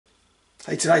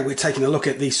Hey, today we're taking a look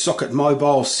at the Socket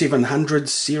Mobile 700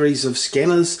 series of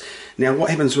scanners. Now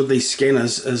what happens with these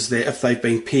scanners is that if they've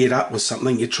been paired up with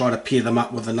something, you try to pair them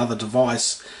up with another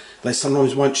device, they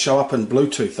sometimes won't show up in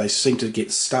Bluetooth. They seem to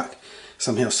get stuck,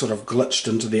 somehow sort of glitched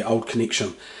into their old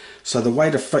connection. So the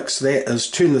way to fix that is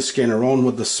turn the scanner on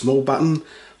with the small button,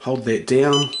 hold that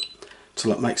down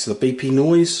till it makes the beepy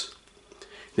noise.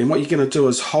 Then what you're going to do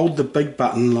is hold the big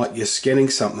button like you're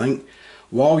scanning something.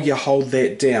 While you hold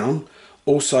that down,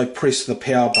 also press the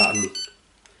power button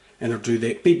and it'll do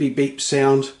that beep beep beep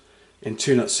sound and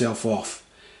turn itself off.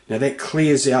 Now that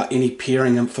clears out any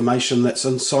pairing information that's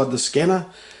inside the scanner.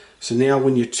 So now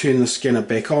when you turn the scanner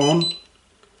back on,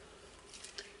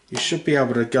 you should be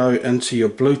able to go into your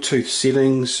Bluetooth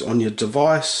settings on your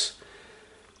device,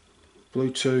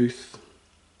 Bluetooth,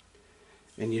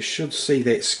 and you should see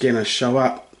that scanner show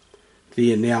up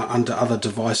there now under other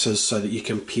devices so that you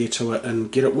can pair to it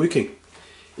and get it working.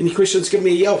 Any questions, give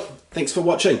me a yell. Thanks for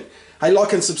watching. Hey,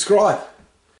 like and subscribe.